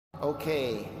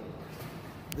Okay,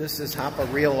 this is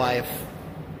Hoppa Real Life.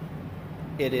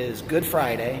 It is Good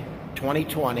Friday,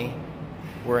 2020.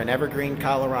 We're in Evergreen,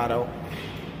 Colorado,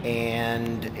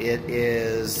 and it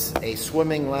is a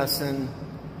swimming lesson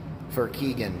for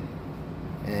Keegan.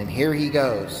 And here he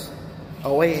goes.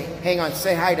 Oh wait, hang on,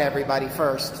 say hi to everybody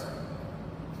first.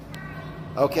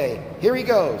 Okay, here he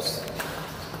goes.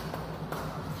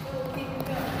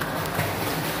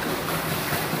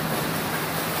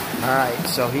 All right,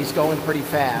 so he's going pretty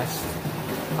fast.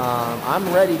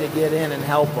 I'm ready to get in and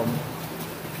help him.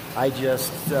 I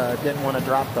just didn't want to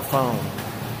drop the phone.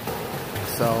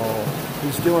 So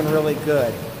he's doing really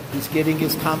good. He's getting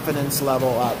his confidence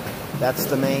level up. That's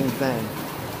the main thing.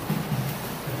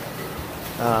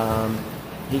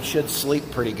 He should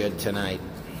sleep pretty good tonight.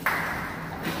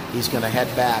 He's going to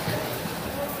head back.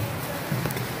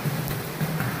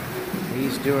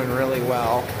 He's doing really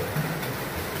well.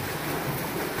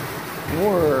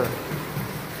 Or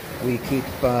we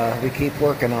keep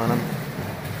working on him.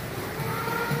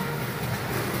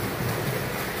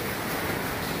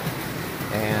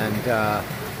 And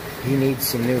he needs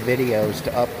some new videos to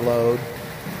upload,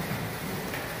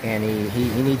 and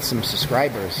he needs some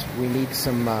subscribers. We need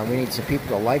some people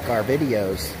to like our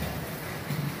videos.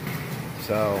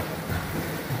 So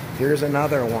here's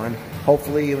another one.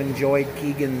 Hopefully you enjoyed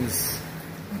Keegan's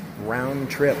round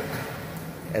trip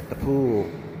at the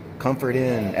pool. Comfort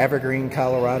Inn, Evergreen,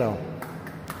 Colorado.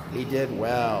 He did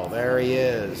well. There he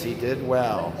is. He did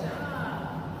well.